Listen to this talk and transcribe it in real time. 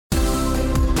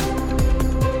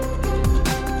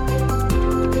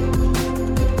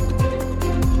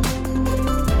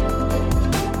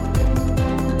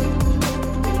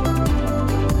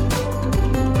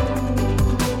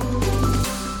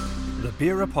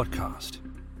BERA podcast.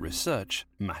 Research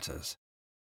matters.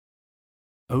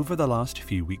 Over the last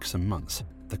few weeks and months,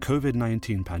 the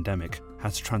COVID-19 pandemic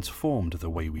has transformed the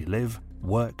way we live,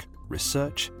 work,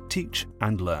 research, teach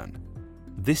and learn.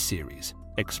 This series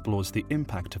explores the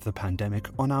impact of the pandemic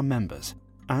on our members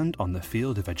and on the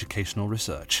field of educational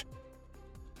research.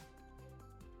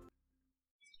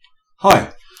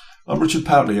 Hi, I'm Richard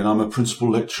Poutley and I'm a Principal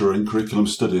Lecturer in Curriculum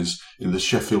Studies in the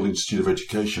Sheffield Institute of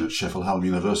Education at Sheffield Hallam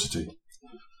University.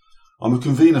 I'm a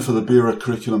convener for the BERA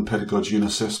Curriculum Pedagogy and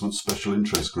Assessment Special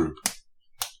Interest Group.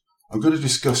 I'm going to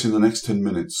discuss in the next 10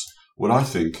 minutes what I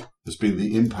think has been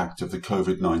the impact of the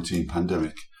COVID-19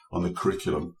 pandemic on the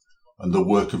curriculum and the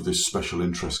work of this special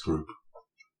interest group.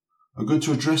 I'm going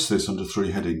to address this under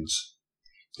three headings: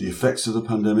 the effects of the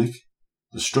pandemic,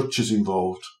 the structures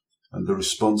involved, and the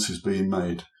responses being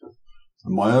made.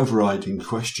 And my overriding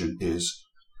question is,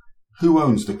 who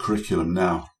owns the curriculum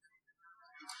now?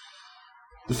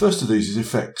 The first of these is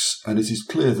effects, and it is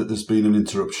clear that there's been an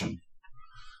interruption.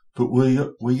 But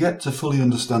we're yet to fully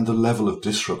understand the level of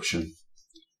disruption.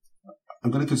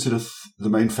 I'm going to consider the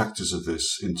main factors of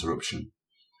this interruption.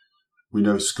 We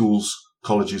know schools,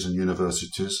 colleges and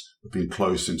universities have been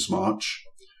closed since March,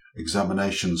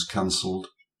 examinations cancelled,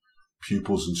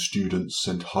 pupils and students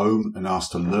sent home and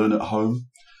asked to learn at home,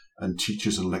 and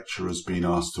teachers and lecturers being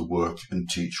asked to work and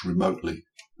teach remotely.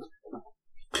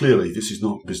 Clearly, this is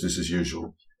not business as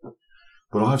usual,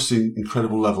 but I've seen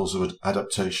incredible levels of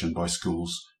adaptation by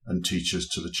schools and teachers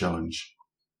to the challenge.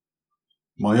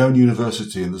 My own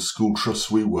university and the school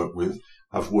trusts we work with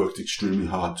have worked extremely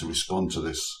hard to respond to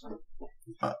this.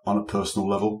 On a personal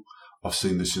level, I've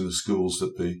seen this in the schools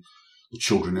that the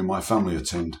children in my family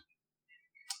attend.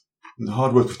 And the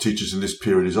hard work of teachers in this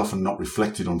period is often not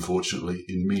reflected, unfortunately,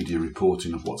 in media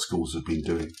reporting of what schools have been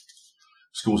doing.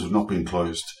 Schools have not been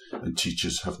closed and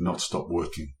teachers have not stopped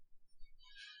working.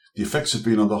 The effects have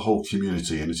been on the whole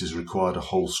community and it has required a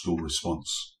whole school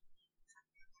response.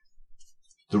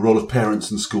 The role of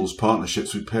parents and schools'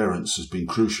 partnerships with parents has been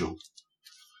crucial.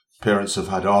 Parents have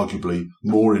had arguably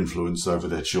more influence over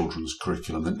their children's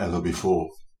curriculum than ever before.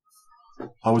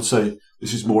 I would say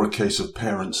this is more a case of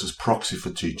parents as proxy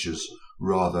for teachers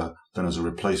rather than as a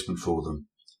replacement for them.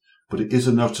 But it is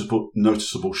a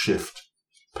noticeable shift,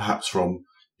 perhaps from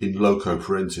in loco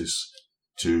parentis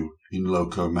to in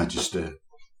loco magister.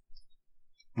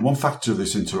 And one factor of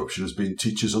this interruption has been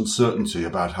teachers' uncertainty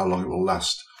about how long it will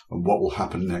last and what will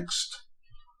happen next.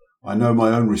 I know my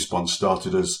own response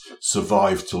started as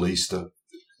survive till Easter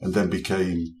and then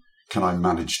became can I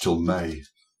manage till May,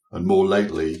 and more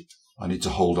lately I need to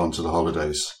hold on to the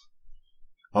holidays.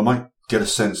 I might get a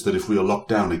sense that if we are locked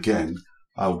down again,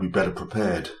 I will be better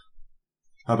prepared.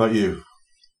 How about you?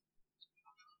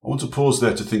 I want to pause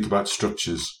there to think about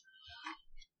structures.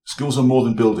 Schools are more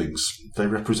than buildings. They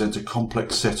represent a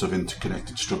complex set of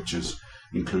interconnected structures,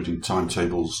 including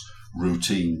timetables,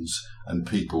 routines, and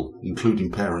people,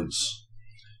 including parents.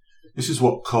 This is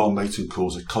what Carl Mayton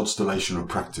calls a constellation of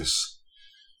practice.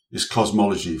 This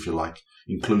cosmology, if you like,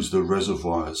 includes the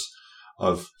reservoirs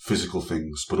of physical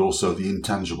things, but also the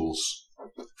intangibles,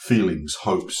 feelings,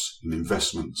 hopes, and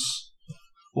investments.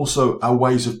 Also, our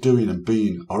ways of doing and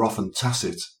being are often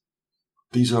tacit.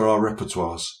 These are our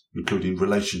repertoires, including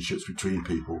relationships between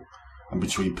people and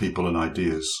between people and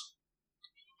ideas.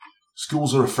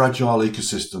 Schools are a fragile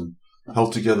ecosystem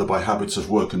held together by habits of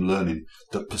work and learning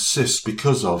that persists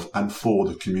because of and for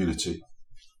the community.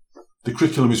 The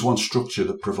curriculum is one structure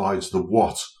that provides the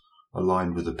what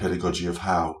aligned with the pedagogy of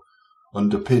how,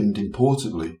 underpinned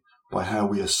importantly by how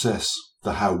we assess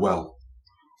the how well.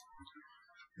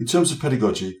 In terms of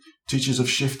pedagogy, teachers have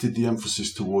shifted the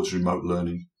emphasis towards remote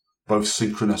learning, both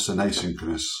synchronous and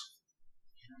asynchronous.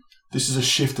 This is a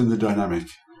shift in the dynamic,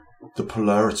 the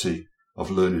polarity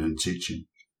of learning and teaching.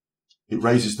 It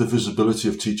raises the visibility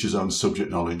of teachers' own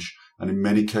subject knowledge and in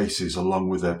many cases along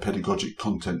with their pedagogic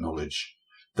content knowledge.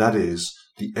 That is,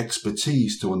 the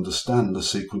expertise to understand the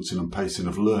sequencing and pacing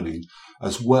of learning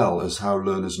as well as how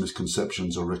learners'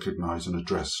 misconceptions are recognised and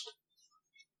addressed.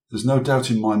 There's no doubt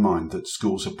in my mind that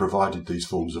schools have provided these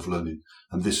forms of learning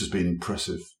and this has been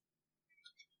impressive.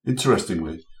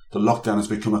 Interestingly, the lockdown has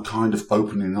become a kind of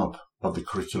opening up of the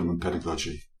curriculum and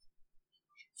pedagogy.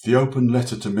 The open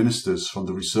letter to ministers from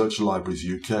the Research Libraries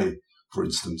UK, for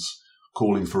instance,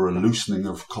 calling for a loosening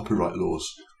of copyright laws,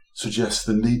 suggests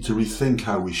the need to rethink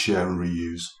how we share and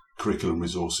reuse curriculum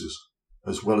resources,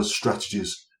 as well as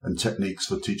strategies and techniques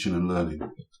for teaching and learning.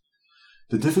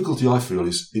 The difficulty I feel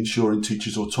is ensuring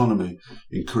teachers' autonomy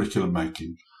in curriculum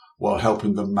making while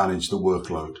helping them manage the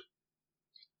workload.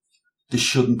 This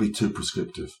shouldn't be too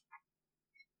prescriptive.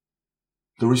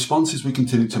 The responses we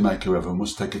continue to make, however,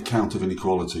 must take account of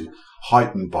inequality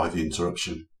heightened by the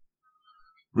interruption.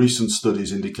 Recent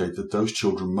studies indicate that those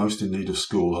children most in need of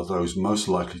school are those most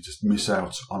likely to miss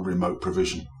out on remote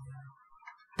provision.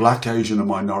 Black, Asian and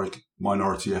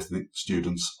minority ethnic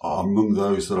students are among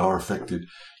those that are affected,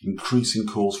 increasing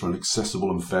calls for an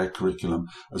accessible and fair curriculum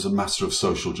as a matter of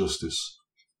social justice.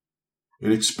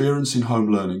 In experiencing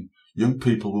home learning, young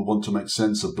people will want to make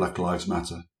sense of Black Lives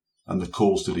Matter and the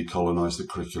calls to decolonise the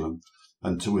curriculum,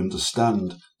 and to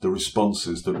understand the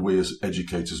responses that we as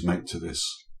educators make to this.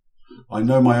 I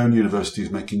know my own university is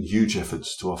making huge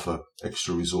efforts to offer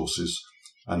extra resources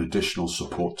and additional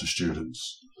support to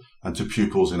students and to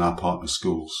pupils in our partner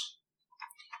schools.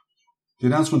 The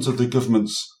announcement of the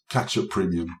government's catch-up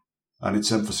premium and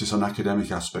its emphasis on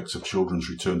academic aspects of children's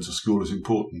return to school is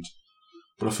important,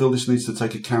 but I feel this needs to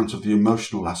take account of the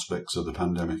emotional aspects of the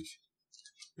pandemic.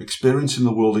 Experiencing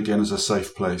the world again as a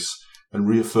safe place and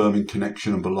reaffirming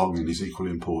connection and belonging is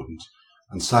equally important,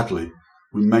 and sadly,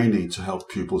 we may need to help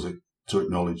pupils to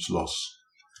acknowledge loss.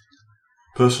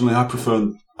 Personally, I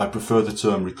prefer the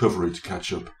term recovery to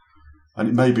catch up, and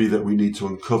it may be that we need to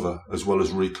uncover as well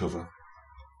as recover.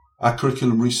 Our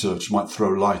curriculum research might throw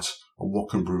light on what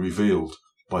can be revealed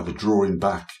by the drawing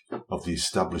back of the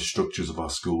established structures of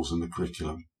our schools and the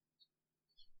curriculum.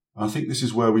 And I think this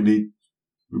is where we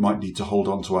might need to hold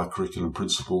on to our curriculum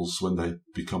principles when they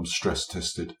become stress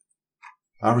tested.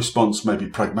 Our response may be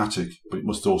pragmatic, but it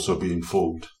must also be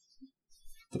informed.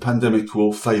 The pandemic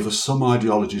will favour some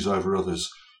ideologies over others,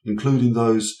 including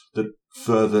those that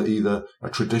further either a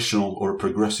traditional or a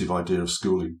progressive idea of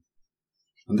schooling.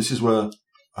 And this is where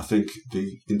I think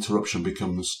the interruption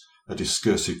becomes a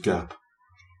discursive gap,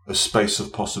 a space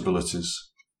of possibilities.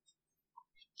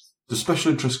 The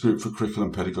Special Interest Group for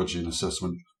Curriculum Pedagogy and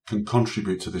Assessment can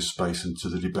contribute to this space and to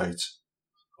the debate.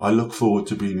 I look forward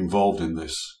to being involved in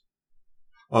this.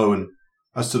 Oh, and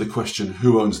as to the question,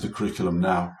 who owns the curriculum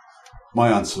now? My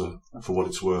answer, for what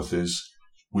it's worth, is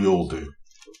we all do.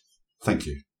 Thank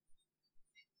you.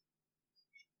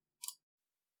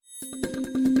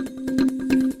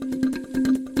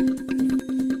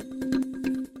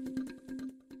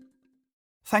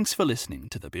 Thanks for listening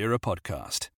to the BERA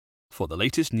podcast. For the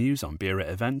latest news on BERA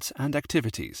events and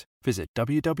activities, visit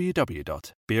www.bera.ac.uk.